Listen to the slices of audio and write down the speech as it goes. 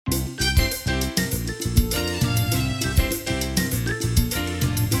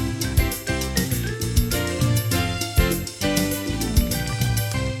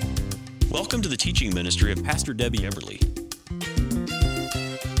teaching ministry of Pastor Debbie Everly.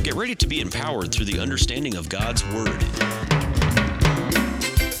 Get ready to be empowered through the understanding of God's Word.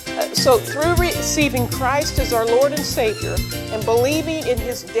 So through receiving Christ as our Lord and Savior and believing in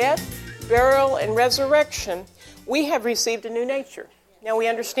His death, burial, and resurrection, we have received a new nature. Now we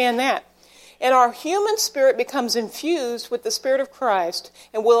understand that. And our human spirit becomes infused with the Spirit of Christ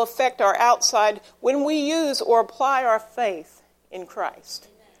and will affect our outside when we use or apply our faith in Christ.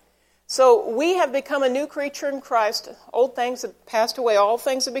 So we have become a new creature in Christ. Old things have passed away. All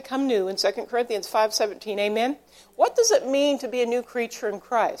things have become new in 2 Corinthians 5:17. Amen? What does it mean to be a new creature in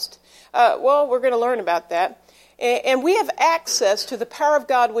Christ? Well, we're going to learn about that. And we have access to the power of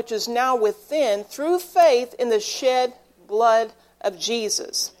God which is now within through faith in the shed blood of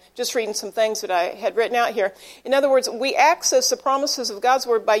Jesus. Just reading some things that I had written out here. In other words, we access the promises of God's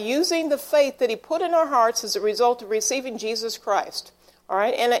Word by using the faith that He put in our hearts as a result of receiving Jesus Christ. All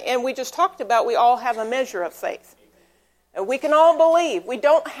right? And we just talked about we all have a measure of faith. And we can all believe. We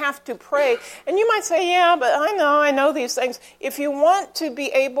don't have to pray. And you might say, yeah, but I know these things. If you want to be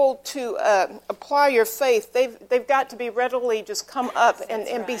able to apply your faith, they've got to be readily just come up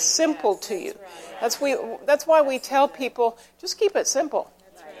and be simple to you. That's why we tell people, just keep it simple.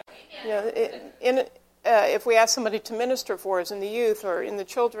 You know, if we ask somebody to minister for us in the youth or in the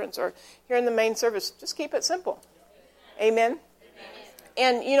children's or here in the main service, just keep it simple. Amen?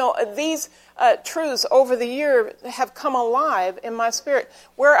 And, you know, these truths over the year have come alive in my spirit.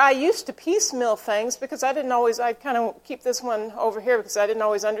 Where I used to piecemeal things because I kind of keep this one over here because I didn't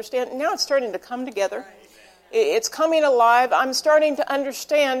always understand. Now it's starting to come together. It's coming alive. I'm starting to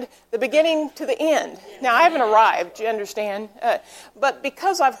understand the beginning to the end. Now, I haven't arrived, you understand? But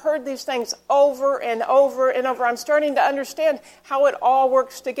because I've heard these things over and over and over, I'm starting to understand how it all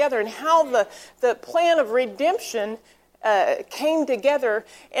works together and how the plan of redemption came together.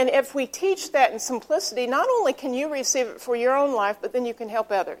 And if we teach that in simplicity, not only can you receive it for your own life, but then you can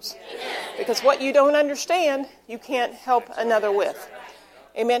help others. Because what you don't understand, you can't help another with.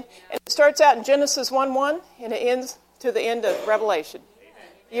 Amen. And it starts out in Genesis 1:1 and it ends to the end of Revelation.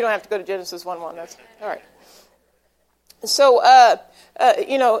 You don't have to go to Genesis 1:1. That's all right. So,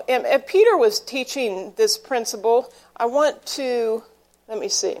 you know, and Peter was teaching this principle. I want to, let me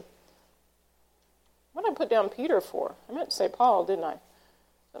see. What did I put down Peter for? I meant to say Paul, didn't I?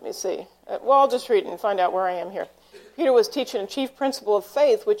 Let me see. Well, I'll just read it and find out where I am here. Peter was teaching a chief principle of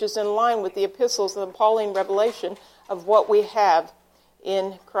faith, which is in line with the epistles and the Pauline revelation of what we have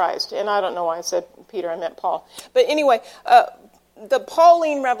in Christ. And I don't know why I said Peter, I meant Paul. But anyway, the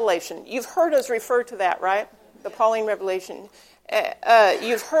Pauline revelation, you've heard us refer to that, right? The Pauline revelation.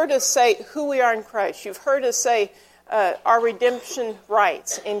 You've heard us say who we are in Christ. You've heard us say our redemption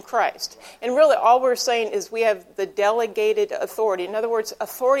rights in Christ. And really all we're saying is we have the delegated authority. In other words,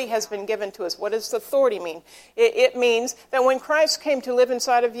 authority has been given to us. What does authority mean? It means that when Christ came to live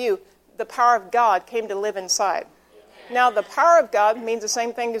inside of you, the power of God came to live inside. Now, the power of God means the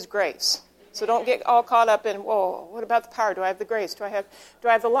same thing as grace. So don't get all caught up in, whoa, what about the power? Do I have the grace? Do I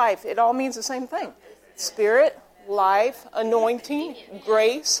have the life? It all means the same thing. Spirit, life, anointing,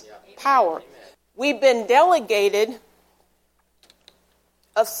 grace, power. We've been delegated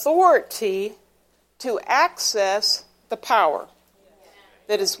authority to access the power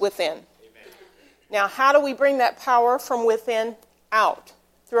that is within. Now, how do we bring that power from within out?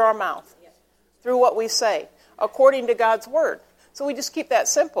 Through our mouth. Through what we say. According to God's Word. So we just keep that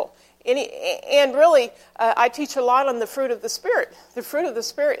simple. And really, I teach a lot on the fruit of the Spirit. The fruit of the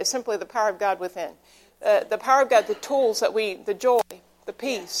Spirit is simply the power of God within. The power of God, the tools that the joy, the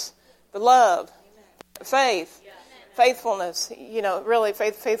peace, the love, faith, faithfulness, you know, really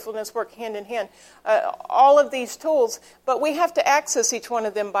faithfulness work hand in hand. All of these tools, but we have to access each one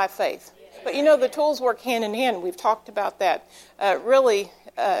of them by faith. But you know, the tools work hand in hand. We've talked about that. Really,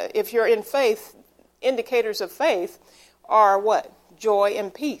 if you're in faith, indicators of faith are what? Joy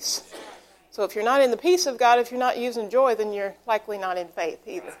and peace. So if you're not in the peace of God, if you're not using joy, then you're likely not in faith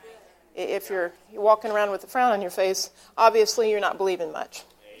either. If you're walking around with a frown on your face, obviously you're not believing much.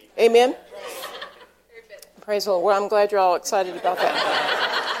 Amen? Praise the Lord. Well, I'm glad you're all excited about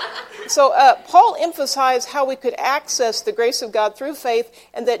that. So Paul emphasized how we could access the grace of God through faith,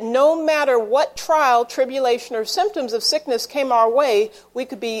 and that no matter what trial, tribulation, or symptoms of sickness came our way, we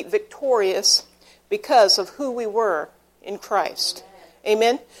could be victorious because of who we were in Christ.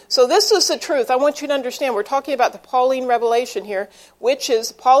 Amen? So this is the truth. I want you to understand. We're talking about the Pauline revelation here, which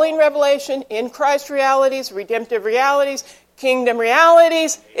is Pauline revelation, in Christ realities, redemptive realities, kingdom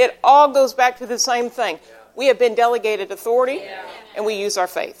realities. It all goes back to the same thing. We have been delegated authority, and we use our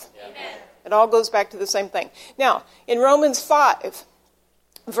faith. It all goes back to the same thing. Now, in Romans 5,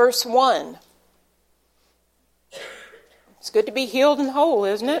 verse 1, It's good to be healed and whole,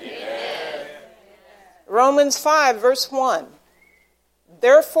 isn't it? Romans 5, verse 1.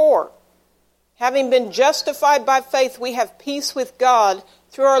 Therefore, having been justified by faith, we have peace with God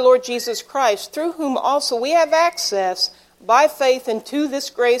through our Lord Jesus Christ, through whom also we have access by faith into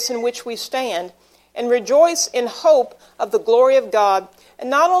this grace in which we stand, and rejoice in hope of the glory of God. And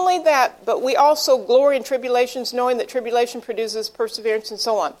not only that, but we also glory in tribulations, knowing that tribulation produces perseverance, and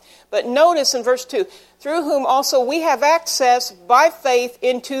so on. But notice in verse 2, through whom also we have access by faith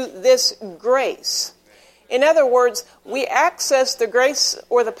into this grace. In other words, we access the grace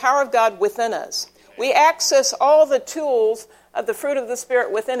or the power of God within us. We access all the tools of the fruit of the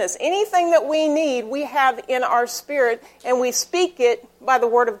Spirit within us. Anything that we need, we have in our spirit, and we speak it by the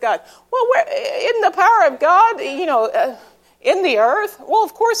Word of God. Well, isn't the power of God, in the earth? Well,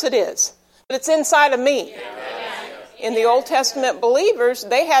 of course it is. But it's inside of me. In the Old Testament believers,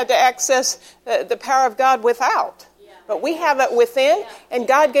 they had to access the power of God without. But we have it within, and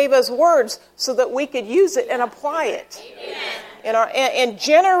God gave us words so that we could use it and apply it. And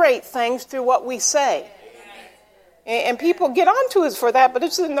generate things through what we say. And people get onto us for that, but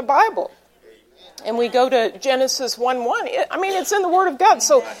it's in the Bible. And we go to Genesis 1:1. It's in the Word of God.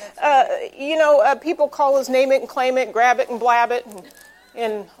 So, people call us name it and claim it, grab it and blab it,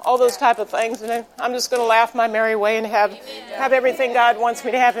 and all those type of things. And I'm just going to laugh my merry way and have everything God wants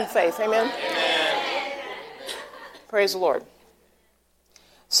me to have in faith. Amen? Amen. Praise the Lord.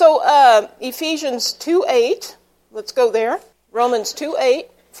 So, Ephesians 2:8. Let's go there. Romans 2:8.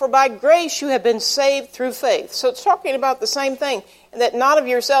 For by grace you have been saved through faith. So it's talking about the same thing, and that not of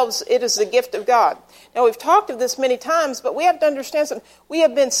yourselves, it is the gift of God. Now we've talked of this many times, but we have to understand something. We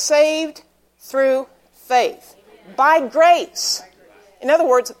have been saved through faith. By grace. In other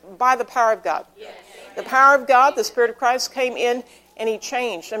words, by the power of God. The power of God, the Spirit of Christ came in and He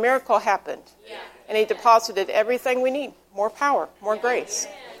changed. A miracle happened. And He deposited everything we need. More power, more grace.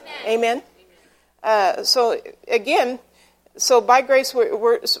 Amen. So by grace,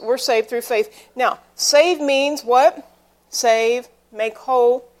 we're saved through faith. Now, save means what? Save, make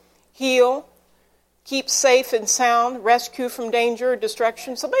whole, heal, keep safe and sound, rescue from danger or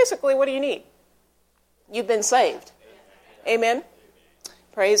destruction. So basically, what do you need? You've been saved. Amen?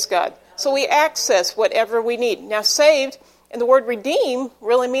 Praise God. So we access whatever we need. Now, saved and the word redeem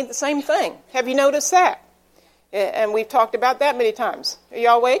really mean the same thing. Have you noticed that? And we've talked about that many times. Are you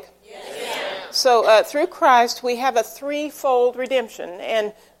all awake? Yes. So through Christ, we have a threefold redemption.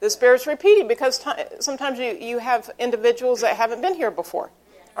 And the Spirit's repeating because sometimes you have individuals that haven't been here before.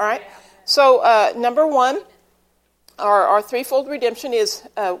 All right? So number one, our threefold redemption is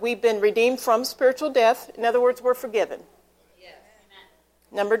we've been redeemed from spiritual death. In other words, we're forgiven. Yes.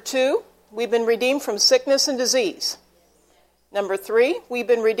 Number two, we've been redeemed from sickness and disease. Number three, we've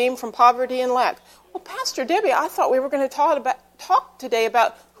been redeemed from poverty and lack. Well, Pastor Debbie, I thought we were going to talk today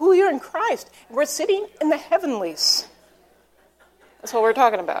about who you're in Christ. We're sitting in the heavenlies. That's what we're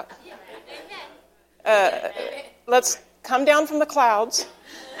talking about. Let's come down from the clouds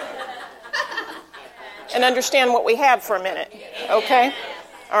and understand what we have for a minute. Okay?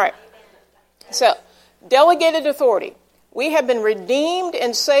 All right. So, delegated authority. We have been redeemed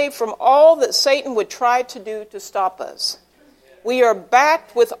and saved from all that Satan would try to do to stop us. We are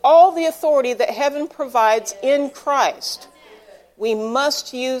backed with all the authority that heaven provides in Christ. We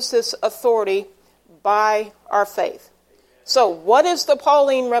must use this authority by our faith. So, what is the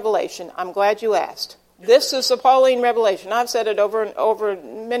Pauline revelation? I'm glad you asked. This is the Pauline revelation. I've said it over and over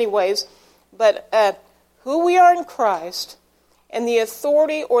in many ways. But who we are in Christ and the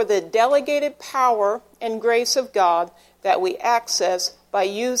authority or the delegated power and grace of God that we access by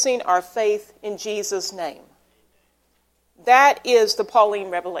using our faith in Jesus' name. That is the Pauline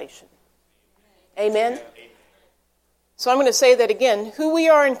revelation. Amen? So I'm going to say that again. Who we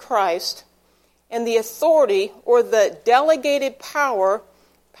are in Christ and the authority or the delegated power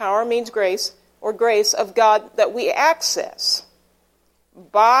means grace, or grace of God that we access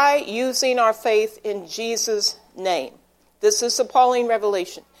by using our faith in Jesus' name. This is the Pauline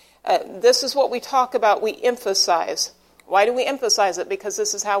revelation. This is what we talk about, we emphasize. Why do we emphasize it? Because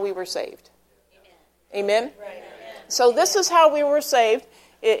this is how we were saved. Amen? Right. So this is how we were saved.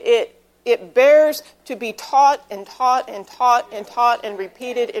 It bears to be taught and taught and taught and taught and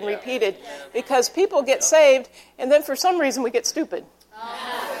repeated and repeated, because people get saved and then for some reason we get stupid.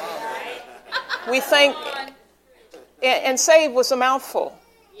 We think, and saved was a mouthful.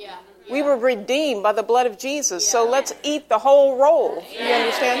 We were redeemed by the blood of Jesus, so let's eat the whole roll. You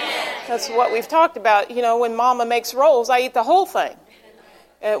understand? That's what we've talked about. You know, when Mama makes rolls, I eat the whole thing.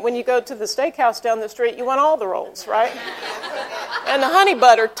 When you go to the steakhouse down the street, you want all the rolls, right? And the honey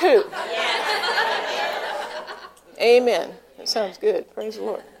butter, too. Amen. That sounds good. Praise the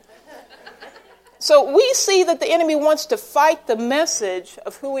Lord. So we see that the enemy wants to fight the message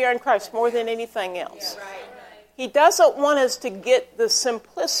of who we are in Christ more than anything else. He doesn't want us to get the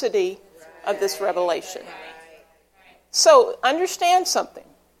simplicity of this revelation. So understand something.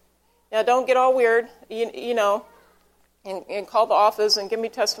 Now, don't get all weird, you know, and call the office and give me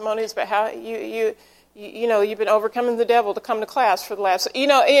testimonies about how you've been overcoming the devil to come to class for the last,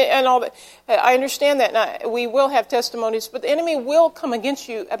 and all that. I understand that. Now, we will have testimonies, but the enemy will come against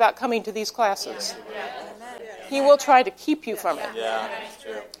you about coming to these classes. He will try to keep you from it. Yeah, that's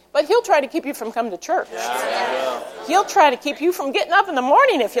true. But he'll try to keep you from coming to church. He'll try to keep you from getting up in the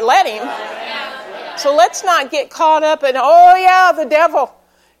morning if you let him. So let's not get caught up in, the devil.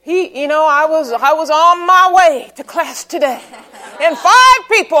 I was on my way to class today, and 5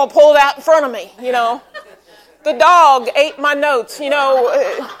 people pulled out in front of me, The dog ate my notes,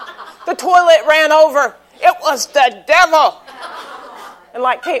 the toilet ran over. It was the devil. And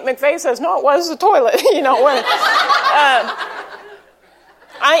like Kate McVeigh says, no, it was the toilet,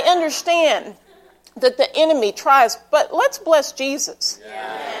 I understand that the enemy tries, but let's bless Jesus.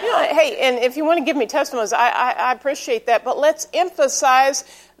 Hey, and if you want to give me testimonies, I appreciate that, but let's emphasize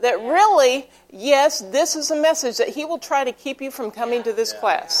that really, yes, this is a message that he will try to keep you from coming to this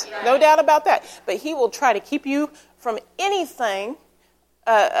class. No doubt about that. But he will try to keep you from anything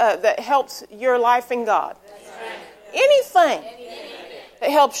that helps your life in God. Anything that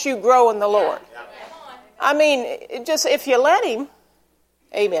helps you grow in the Lord. I mean, just if you let him,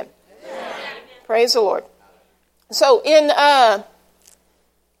 amen. Praise the Lord. So in 1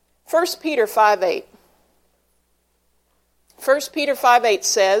 Peter 5:8, 1 Peter 5:8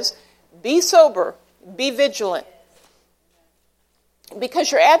 says, "Be sober, be vigilant,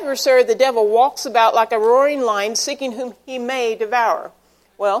 because your adversary, the devil, walks about like a roaring lion, seeking whom he may devour."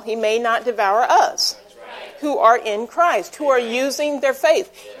 Well, he may not devour us, who are in Christ, who are using their faith.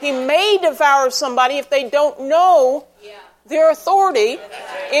 He may devour somebody if they don't know their authority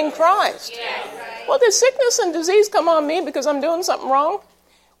in Christ. Well, did sickness and disease come on me because I'm doing something wrong?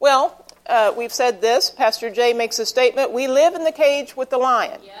 Well, we've said this. Pastor Jay makes a statement. We live in the cage with the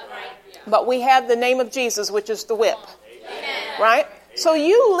lion, but we have the name of Jesus, which is the whip. Right? So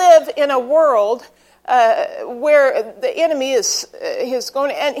you live in a world where the enemy is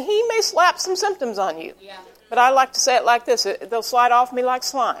going, and he may slap some symptoms on you. But I like to say it like this: they'll slide off me like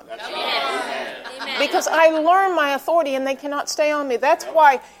slime. Because I learned my authority and they cannot stay on me. That's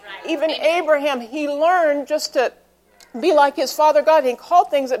why even Abraham, he learned just to be like his father God and call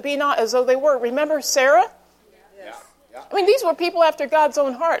things that be not as though they were. Remember Sarah? I mean, these were people after God's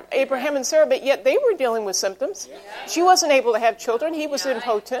own heart, Abraham and Sarah, but yet they were dealing with symptoms. She wasn't able to have children. He was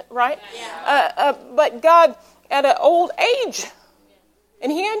impotent, right? But God, at an old age,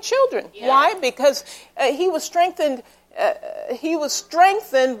 and he had children. Why? Because he was strengthened. He was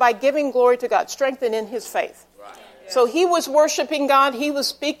strengthened by giving glory to God, strengthened in his faith. So he was worshiping God, he was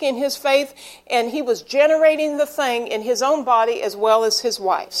speaking his faith, and he was generating the thing in his own body as well as his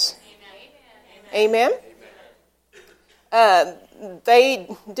wife's. Amen? They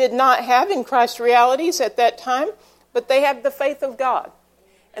did not have in Christ realities at that time, but they had the faith of God.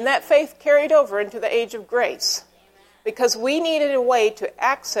 And that faith carried over into the age of grace, because we needed a way to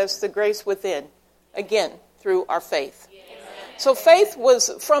access the grace within, again, through our faith. So faith was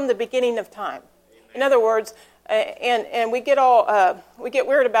from the beginning of time. In other words, and we get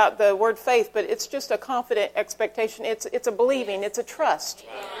weird about the word faith, but it's just a confident expectation. It's a believing, it's a trust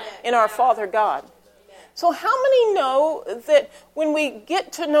in our Father God. So how many know that when we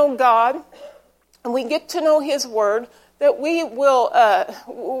get to know God and we get to know His Word, that we will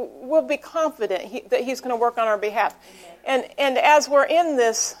be confident that He's going to work on our behalf? And as we're in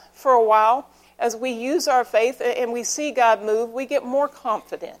this for a while, as we use our faith and we see God move, we get more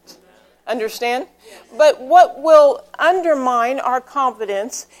confident. Understand? But what will undermine our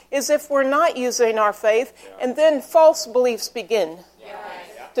confidence is if we're not using our faith, and then false beliefs begin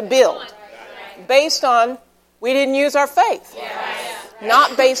to build based on we didn't use our faith.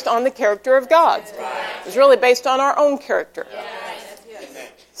 Not based on the character of God. It's really based on our own character.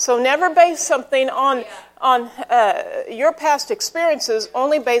 So never base something on your past experiences,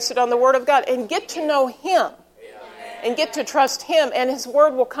 only base it on the Word of God and get to know Him and get to trust Him, and His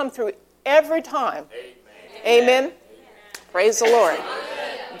Word will come through every time. Amen. Praise the Lord.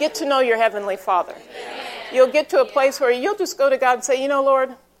 Get to know your Heavenly Father. You'll get to a place where you'll just go to God and say,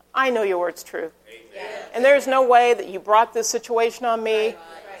 Lord, I know your Word's true. And there's no way that you brought this situation on me.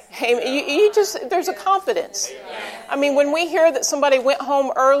 Hey, there's a confidence. I mean, when we hear that somebody went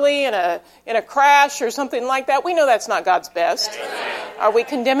home early in a crash or something like that, we know that's not God's best. Are we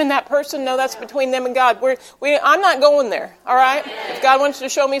condemning that person? No, that's between them and God. I'm not going there, all right? If God wants to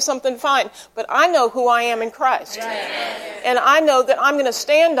show me something, fine. But I know who I am in Christ. And I know that I'm going to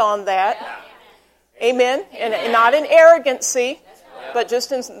stand on that. Amen? And not in arrogancy, but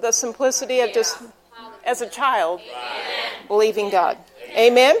just in the simplicity of just, as a child, believing God.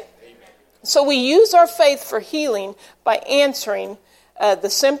 Amen? So we use our faith for healing by answering the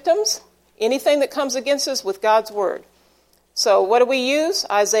symptoms, anything that comes against us, with God's word. So what do we use?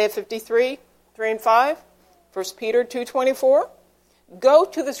 Isaiah 53, 3 and 5. 1 Peter 2:24. Go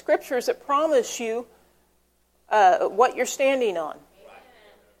to the scriptures that promise you what you're standing on.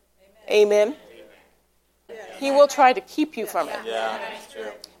 Amen. He will try to keep you from it. Yeah, that's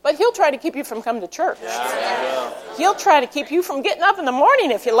true. But he'll try to keep you from coming to church. He'll try to keep you from getting up in the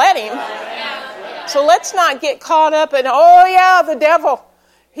morning if you let him. So let's not get caught up in, oh yeah, the devil.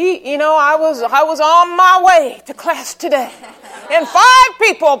 I was on my way to class today, and 5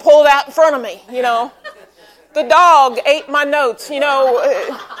 people pulled out in front of me. The dog ate my notes.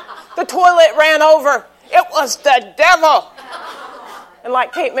 The toilet ran over. It was the devil. And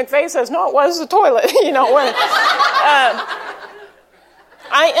like Kate McVeigh says, no, it was the toilet.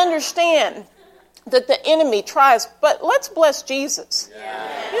 I understand that the enemy tries, but let's bless Jesus.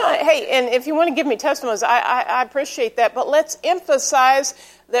 Hey, and if you want to give me testimonies, I appreciate that, but let's emphasize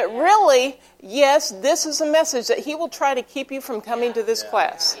that really, yes, this is a message that he will try to keep you from coming to this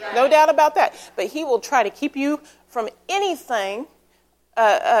class. No doubt about that. But he will try to keep you from anything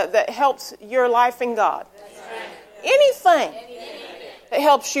that helps your life in God. Anything that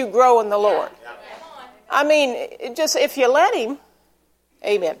helps you grow in the Lord. I mean, just if you let him,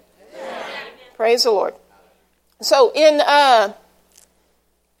 amen. Praise the Lord. So in 1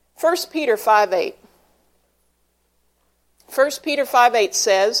 Peter 5:8, 1 Peter 5:8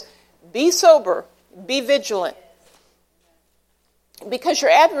 says, be sober, be vigilant, because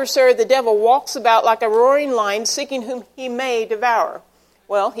your adversary, the devil, walks about like a roaring lion, seeking whom he may devour.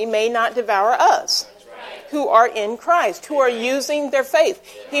 Well, he may not devour us, who are in Christ, who are using their faith.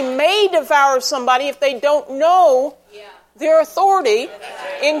 He may devour somebody if they don't know their authority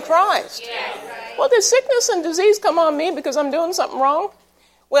in Christ. Well, did sickness and disease come on me because I'm doing something wrong?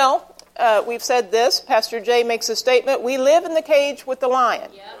 Well, we've said this. Pastor Jay makes a statement. We live in the cage with the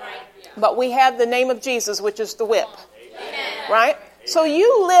lion, but we have the name of Jesus, which is the whip. Right? So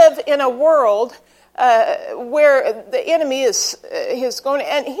you live in a world where the enemy is going,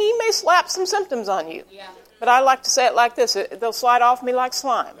 and he may slap some symptoms on you. But I like to say it like this. They'll slide off me like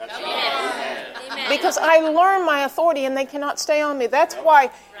slime. Because I learned my authority and they cannot stay on me. That's why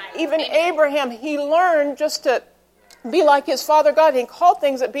even Abraham, he learned just to be like his father God and call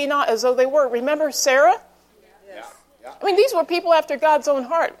things that be not as though they were. Remember Sarah? I mean, these were people after God's own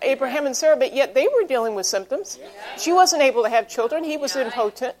heart, Abraham and Sarah, but yet they were dealing with symptoms. She wasn't able to have children. He was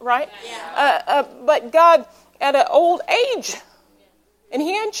impotent, right? But God, at an old age, and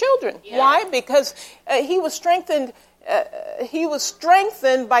he had children. Why? Because he was strengthened. He was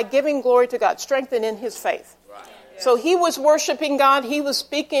strengthened by giving glory to God, strengthened in his faith. So he was worshiping God, he was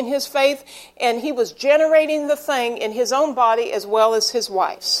speaking his faith, and he was generating the thing in his own body as well as his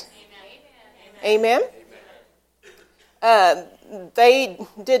wife's. Amen? They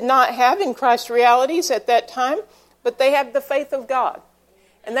did not have in Christ realities at that time, but they had the faith of God.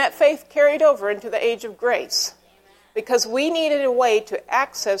 And that faith carried over into the age of grace. Because we needed a way to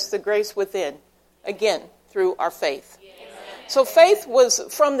access the grace within, again, through our faith. So faith was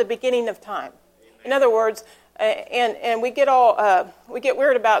from the beginning of time. In other words, and we get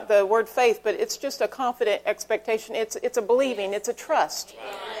weird about the word faith, but it's just a confident expectation. It's a believing, it's a trust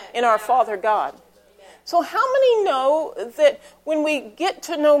in our Father God. So how many know that when we get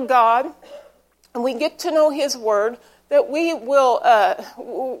to know God and we get to know His Word, that we will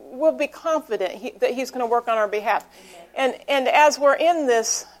be confident that He's going to work on our behalf. And as we're in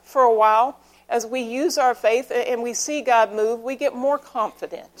this for a while, as we use our faith and we see God move, we get more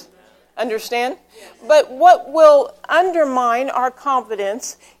confident. Understand? But what will undermine our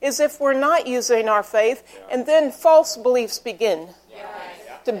confidence is if we're not using our faith, and then false beliefs begin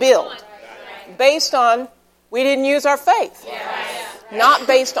to build based on we didn't use our faith. Not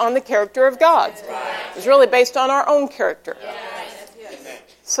based on the character of God. It's really based on our own character.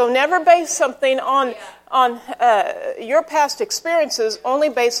 So never base something on your past experiences, only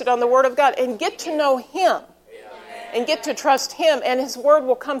base it on the Word of God. And get to know Him. And get to trust Him. And His Word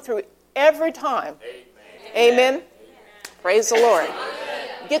will come through every time. Amen. Praise the Lord.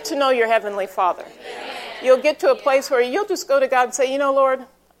 Get to know your Heavenly Father. You'll get to a place where you'll just go to God and say, Lord,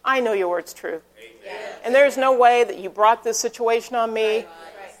 I know your Word's true. And there's no way that you brought this situation on me.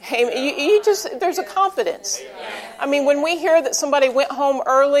 You just, there's a confidence. I mean, when we hear that somebody went home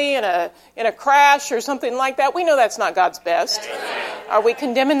early in a crash or something like that, we know that's not God's best. Are we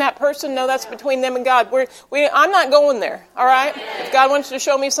condemning that person? No, that's between them and God. I'm not going there, all right? If God wants to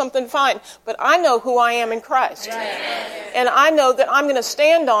show me something, fine. But I know who I am in Christ. And I know that I'm going to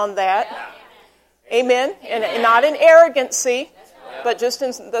stand on that. Amen? And not in arrogancy, but just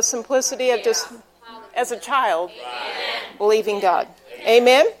in the simplicity of just, as a child, believing God.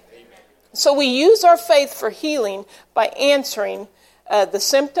 Amen? So we use our faith for healing by answering the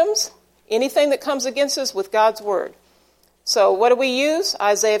symptoms, anything that comes against us, with God's word. So what do we use?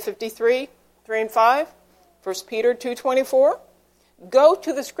 Isaiah 53, 3 and 5. 1 Peter 2:24. Go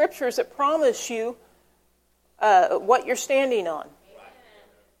to the scriptures that promise you what you're standing on.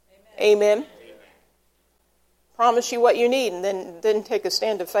 Amen. Promise you what you need, and then take a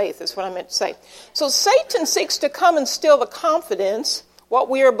stand of faith, is what I meant to say. So Satan seeks to come and steal the confidence, what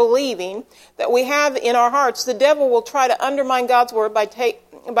we are believing, that we have in our hearts. The devil will try to undermine God's word by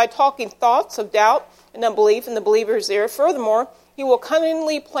talking thoughts of doubt and unbelief in the believer's ear. Furthermore, he will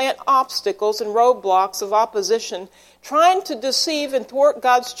cunningly plant obstacles and roadblocks of opposition, trying to deceive and thwart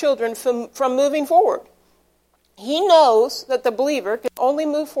God's children from moving forward. He knows that the believer can only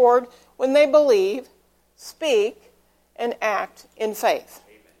move forward when they believe, speak, and act in faith.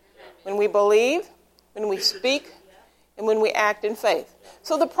 When we believe, when we speak, and when we act in faith.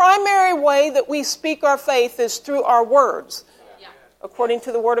 So the primary way that we speak our faith is through our words. According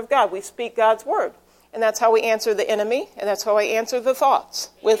to the Word of God, we speak God's Word. And that's how we answer the enemy, and that's how we answer the thoughts,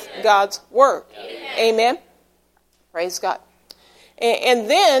 with God's Word. Amen. Praise God. And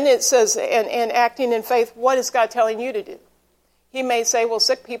then it says, and acting in faith, what is God telling you to do? He may say, well,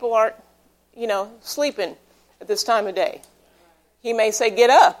 sick people aren't, sleeping at this time of day. He may say, get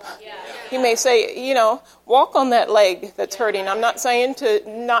up. He may say, walk on that leg that's hurting. I'm not saying to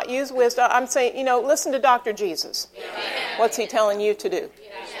not use wisdom. I'm saying, listen to Dr. Jesus. What's he telling you to do?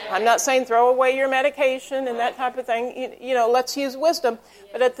 I'm not saying throw away your medication and that type of thing. Let's use wisdom.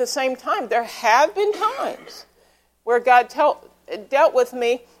 But at the same time, there have been times where God dealt with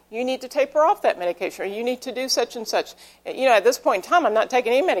me, you need to taper off that medication, or you need to do such and such. At this point in time, I'm not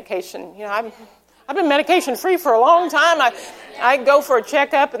taking any medication. I've been medication free for a long time. I go for a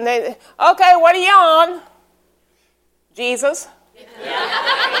checkup and they, okay, what are you on? Jesus.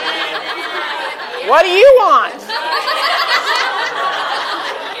 What do you want?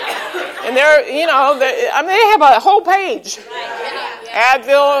 And they have a whole page.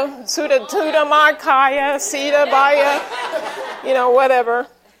 Advil, Marcaia, Cetabaya, whatever.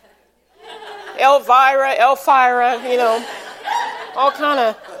 Elvira,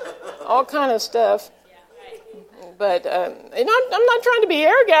 all kind of stuff. But I'm not trying to be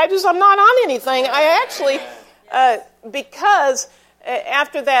arrogant. I'm not on anything. I actually, because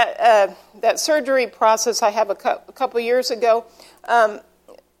after that surgery process I have a couple years ago,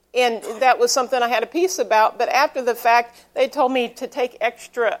 and that was something I had a peace about. But after the fact, they told me to take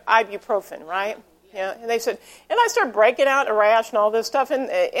extra ibuprofen, right? Yeah, and they said, and I started breaking out a rash and all this stuff, and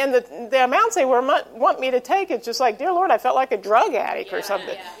the amounts they want me to take, it's just like, dear Lord, I felt like a drug addict or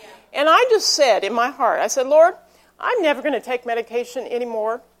something. And I just said in my heart, I said, Lord, I'm never going to take medication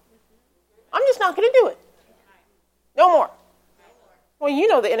anymore. I'm just not going to do it. No more. Well,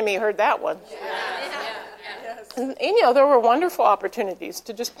 the enemy heard that one. And, there were wonderful opportunities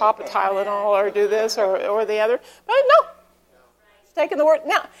to just pop a Tylenol or do this or the other. But no. Taking the word.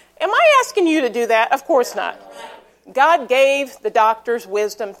 Now, am I asking you to do that? Of course not. God gave the doctors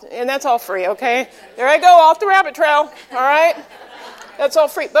wisdom, and that's all free, okay? There I go, off the rabbit trail, all right? That's all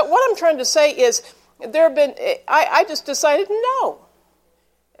free. But what I'm trying to say is, I just decided no.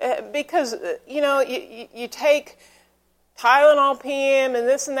 Because, you take Tylenol PM and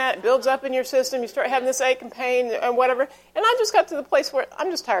this and that, it builds up in your system, you start having this ache and pain and whatever. And I just got to the place where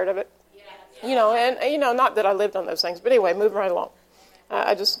I'm just tired of it. Not that I lived on those things, but anyway, moving right along.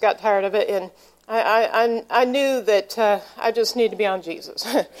 I just got tired of it, and I knew that I just need to be on Jesus.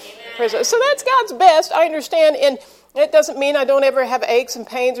 So that's God's best, I understand, and it doesn't mean I don't ever have aches and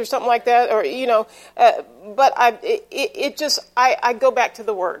pains or something like that, or but I go back to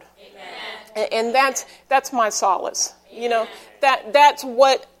the Word, and that's my solace. That's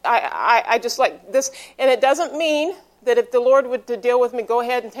what I just like this, and it doesn't mean that if the Lord would to deal with me, go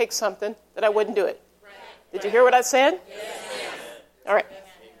ahead and take something, that I wouldn't do it. Did you hear what I said? Yes. All right.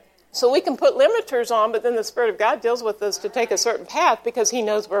 So we can put limiters on, but then the Spirit of God deals with us to take a certain path because He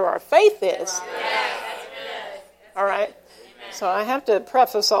knows where our faith is. All right. So I have to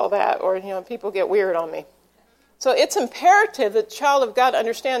preface all that, or people get weird on me. So it's imperative that the child of God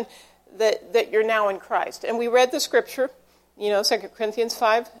understand that you're now in Christ. And we read the scripture, 2 Corinthians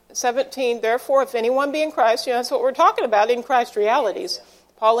 5:17, therefore, if anyone be in Christ, that's what we're talking about in Christ realities,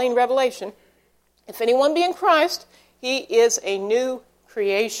 Pauline revelation. If anyone be in Christ, he is a new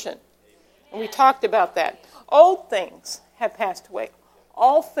creation. And we talked about that. Old things have passed away.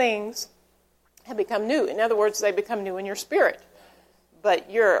 All things have become new. In other words, they become new in your spirit.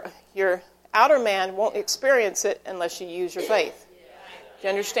 But your outer man won't experience it unless you use your faith. Do you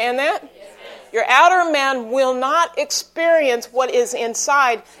understand that? Your outer man will not experience what is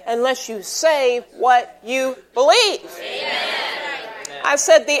inside unless you say what you believe. I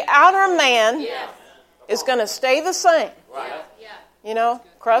said the outer man is going to stay the same.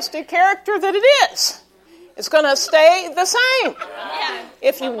 Crusty character that it is. It's going to stay the same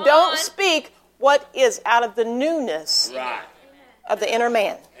if you don't speak what is out of the newness of the inner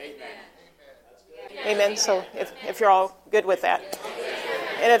man. Amen. So if you're all good with that.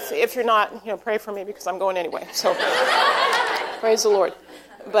 And if you're not, pray for me because I'm going anyway. So praise the Lord.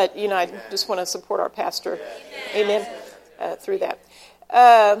 But, I just want to support our pastor. Amen. Through that.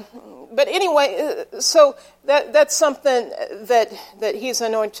 But anyway, so that's something that he's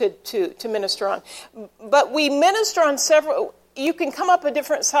anointed to minister on. But we minister on several. You can come up a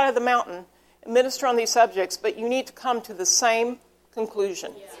different side of the mountain and minister on these subjects, but you need to come to the same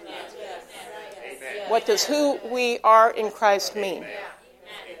conclusion. What does who we are in Christ mean?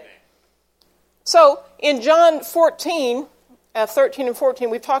 So in John 14, 13 and 14,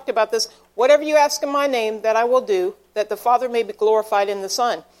 we've talked about this. Whatever you ask in my name, that I will do, that the Father may be glorified in the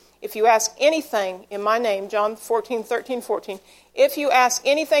Son. If you ask anything in my name, John 14, 13, 14, if you ask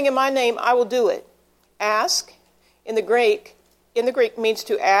anything in my name, I will do it. Ask, in the Greek means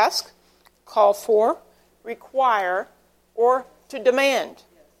to ask, call for, require, or to demand.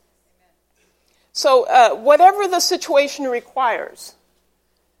 So whatever the situation requires,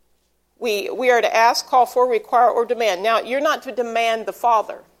 we are to ask, call for, require, or demand. Now, you're not to demand the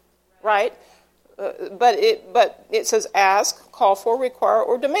Father, right? But it says ask, call for, require,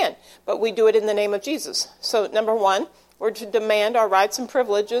 or demand. But we do it in the name of Jesus. So, number one, we're to demand our rights and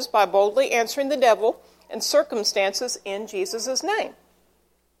privileges by boldly answering the devil and circumstances in Jesus' name.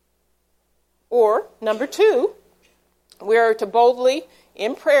 Or, number two, we are to boldly,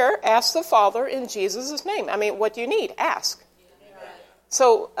 in prayer, ask the Father in Jesus' name. I mean, what do you need? Ask.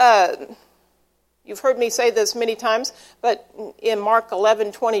 So, you've heard me say this many times, but in Mark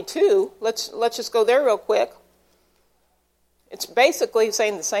 11:22, let's just go there real quick. It's basically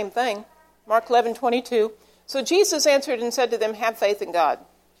saying the same thing. Mark 11:22. So Jesus answered and said to them, have faith in God.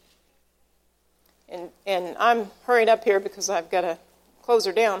 And I'm hurrying up here because I've got to close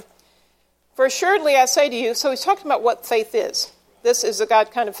her down. For assuredly I say to you, so he's talking about what faith is. This is the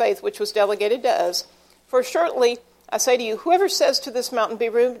God kind of faith which was delegated to us. For assuredly I say to you, whoever says to this mountain, be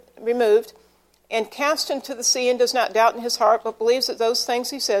removed, and cast into the sea, and does not doubt in his heart, but believes that those things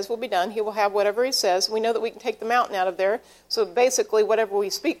he says will be done, he will have whatever he says. We know that we can take the mountain out of there. So basically, whatever we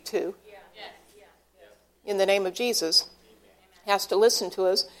speak to in the name of Jesus has to listen to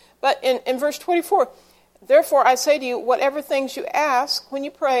us. But in verse 24, therefore I say to you, whatever things you ask when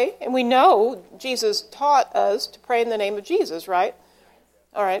you pray, and we know Jesus taught us to pray in the name of Jesus, right?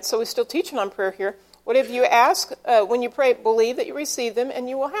 All right, so we're still teaching on prayer here. Whatever you ask when you pray, believe that you receive them, and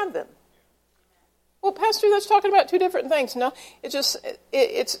you will have them. Well, Pastor, that's talking about two different things. No,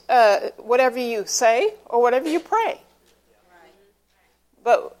 it's whatever you say or whatever you pray.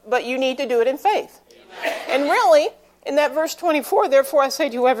 But you need to do it in faith. And really, in that verse 24, therefore I say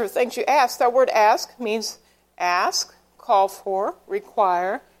to whoever things you ask, that word ask means ask, call for,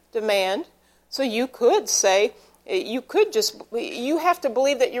 require, demand. So you could say, you have to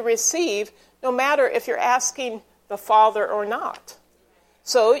believe that you receive, no matter if you're asking the Father or not.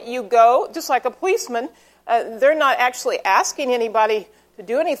 So you go, just like a policeman, they're not actually asking anybody to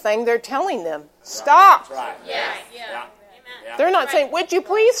do anything. They're telling them, stop. That's right. Yeah. They're not saying, would you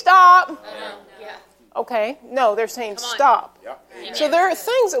please stop? Okay. No, they're saying, stop. Yep. So there are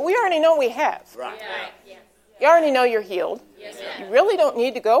things that we already know we have. Right. You already know you're healed. You really don't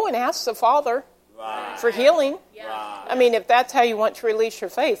need to go and ask the Father for healing. I mean, if that's how you want to release your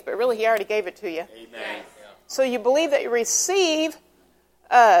faith. But really, He already gave it to you. Amen. So you believe that you receive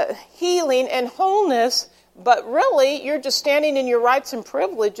healing and wholeness, but really you're just standing in your rights and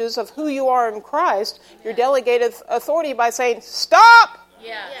privileges of who you are in Christ, your delegated authority by saying, stop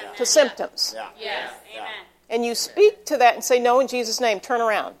to symptoms. And you speak to that and say, no, in Jesus' name, turn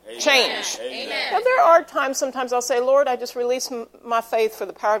around, change. Now, there are times, sometimes I'll say, Lord, I just release my faith for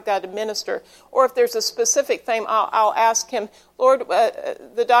the power of God to minister. Or if there's a specific thing, I'll ask Him, Lord,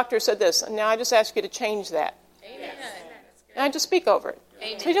 the doctor said this, and now I just ask you to change that. And I just speak over it.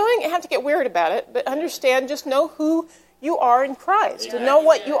 Amen. So you don't have to get weird about it, but understand, just know who you are in Christ, to know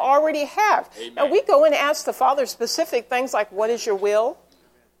what you already have. Amen. Now, we go and ask the Father specific things like, what is your will?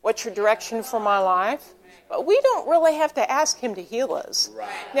 What's your direction for my life? But we don't really have to ask him to heal us. Right.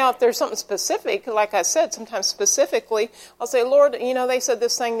 Now, if there's something specific, like I said, sometimes specifically, I'll say, Lord, they said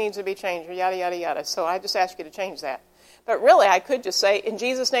this thing needs to be changed, or yada, yada, yada. So I just ask you to change that. But really, I could just say, in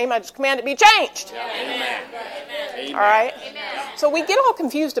Jesus' name, I just command it be changed. Yeah. Amen. Amen. All right? Amen. So we get all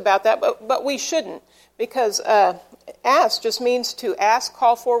confused about that, but we shouldn't. Because ask just means to ask,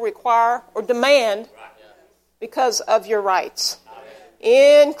 call for, require, or demand because of your rights.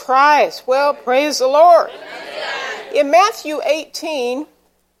 In Christ. Well, praise the Lord. In Matthew 18,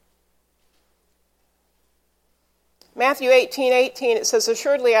 it says,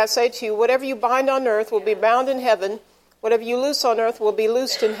 assuredly I say to you, whatever you bind on earth will be bound in heaven. Whatever you loose on earth will be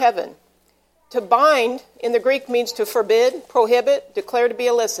loosed in heaven. To bind in the Greek means to forbid, prohibit, declare to be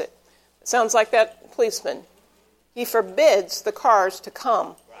illicit. It sounds like that policeman. He forbids the cars to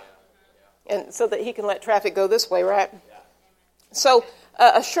come. And so that he can let traffic go this way, right? So,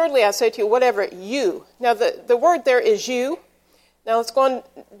 assuredly I say to you, whatever you. Now, the word there is you. Now, let's go on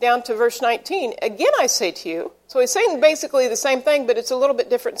down to verse 19. Again, I say to you. So he's saying basically the same thing, but it's a little bit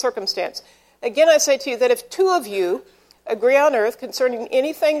different circumstance. Again, I say to you that if two of you agree on earth concerning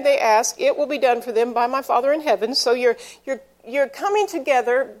anything they ask, it will be done for them by my Father in heaven. So you're coming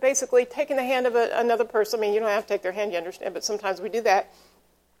together, basically taking the hand of another person. I mean, you don't have to take their hand, you understand, but sometimes we do that.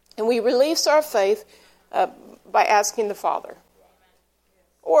 And we release our faith by asking the Father.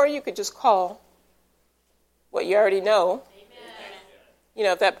 Or you could just call what you already know.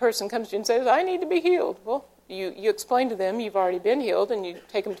 If that person comes to you and says, I need to be healed. Well, you explain to them you've already been healed, and you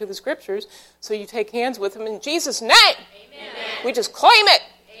take them to the Scriptures. So you take hands with them in Jesus' name. Amen. We just claim it.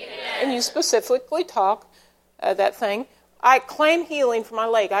 Amen. And you specifically talk that thing. I claim healing for my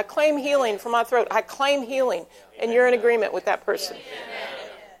leg. I claim healing for my throat. I claim healing. And you're in agreement with that person.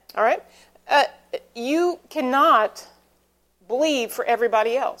 All right? You cannot believe for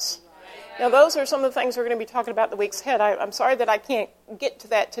everybody else. Now, those are some of the things we're going to be talking about in the weeks ahead. I'm sorry that I can't get to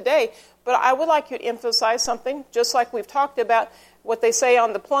that today, but I would like you to emphasize something, just like we've talked about what they say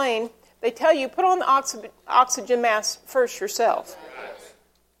on the plane. They tell you, put on the oxygen mask first yourself.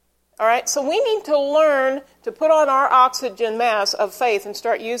 All right? So we need to learn to put on our oxygen mask of faith and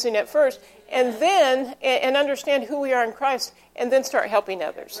start using it first, and then and understand who we are in Christ, and then start helping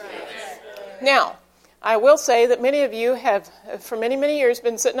others. Now, I will say that many of you have, for many, many years,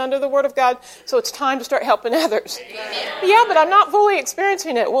 been sitting under the Word of God, so it's time to start helping others. Yeah, but I'm not fully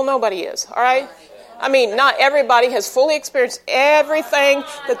experiencing it. Well, nobody is, all right? I mean, not everybody has fully experienced everything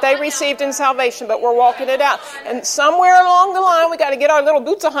that they received in salvation, but we're walking it out. And somewhere along the line, we got to get our little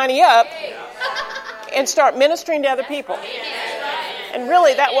boots of honey up and start ministering to other people. And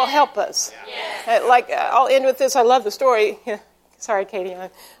really, that will help us. I'll end with this. I love the story. Sorry, Katie.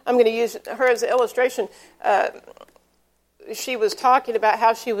 I'm going to use her as an illustration. She was talking about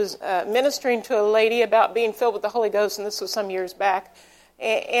how she was ministering to a lady about being filled with the Holy Ghost, and this was some years back.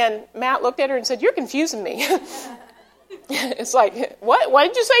 And Matt looked at her and said, "You're confusing me." It's like, what? What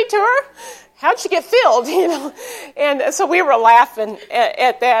did you say to her? How'd she get filled? And so we were laughing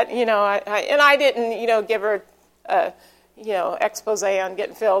at that. And I didn't, give her expose on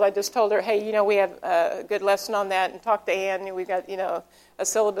getting filled. I just told her, hey, we have a good lesson on that, and talk to Ann, and we got, a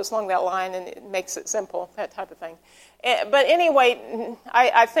syllabus along that line, and it makes it simple, that type of thing. But anyway,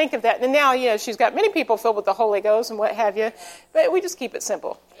 I think of that, and now, she's got many people filled with the Holy Ghost and what have you, but we just keep it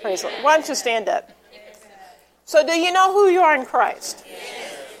simple. Praise the Lord. Why don't you stand up? So do you know who you are in Christ?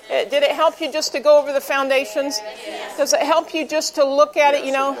 Did it help you just to go over the foundations? Does it help you just to look at it,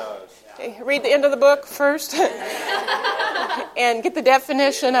 read the end of the book first and get the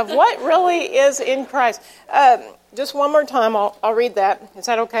definition of what really is in Christ? Just one more time, I'll read that. Is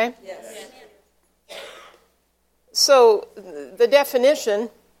that okay? Yes. So the definition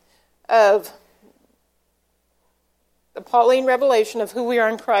of the Pauline revelation of who we are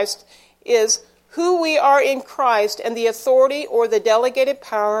in Christ is who we are in Christ and the authority or the delegated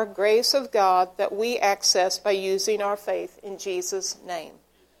power, grace of God that we access by using our faith in Jesus' name.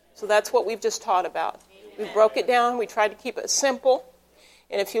 So that's what we've just taught about. We broke it down. We tried to keep it simple.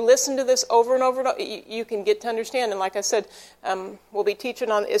 And if you listen to this over and over, and over you can get to understand. And like I said, we'll be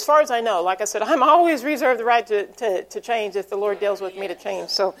teaching on, as far as I know, like I said, I'm always reserved the right to change if the Lord deals with me to change.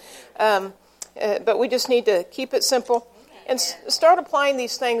 So, but we just need to keep it simple and start applying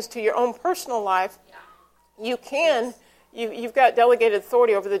these things to your own personal life. You can. You've got delegated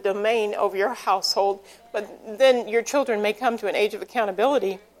authority over the domain over your household, but then your children may come to an age of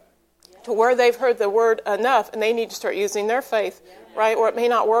accountability to where they've heard the word enough, and they need to start using their faith right? Or it may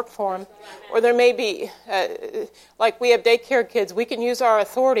not work for them. Or there may be, like we have daycare kids, we can use our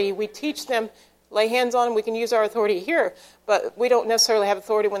authority. We teach them, lay hands on them, we can use our authority here, but we don't necessarily have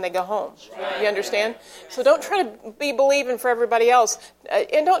authority when they go home. You understand? So don't try to be believing for everybody else.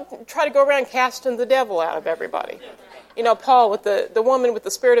 And don't try to go around casting the devil out of everybody. You know, Paul with the woman with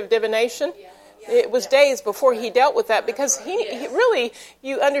the spirit of divination, it was days before he dealt with that because he really,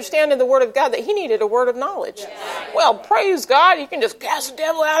 you understand in the Word of God that he needed a word of knowledge. Well, praise God, you can just cast the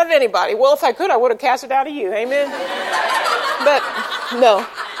devil out of anybody. Well, if I could, I would have cast it out of you. Amen? But, no,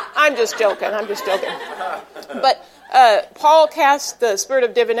 I'm just joking. But Paul cast the spirit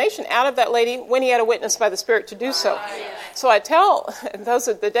of divination out of that lady when he had a witness by the Spirit to do so. So I tell those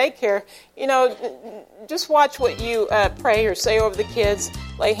at the daycare, you know, just watch what you pray or say over the kids,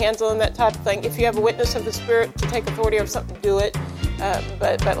 lay hands on them, that type of thing. If you have a witness of the Spirit to take authority over something, do it.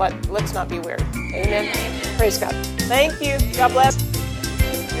 But let's not be weird. Amen. Praise God. Thank you. God bless.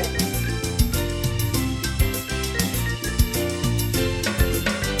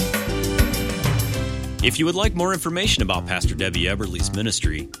 If you would like more information about Pastor Debbie Eberly's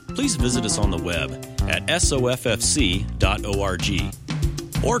ministry, please visit us on the web at soffc.org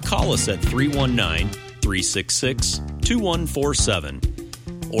or call us at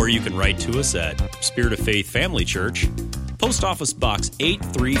 319-366-2147. Or you can write to us at Spirit of Faith Family Church, Post Office Box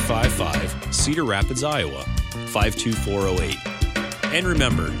 8355, Cedar Rapids, Iowa, 52408. And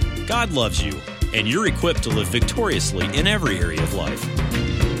remember, God loves you, and you're equipped to live victoriously in every area of life.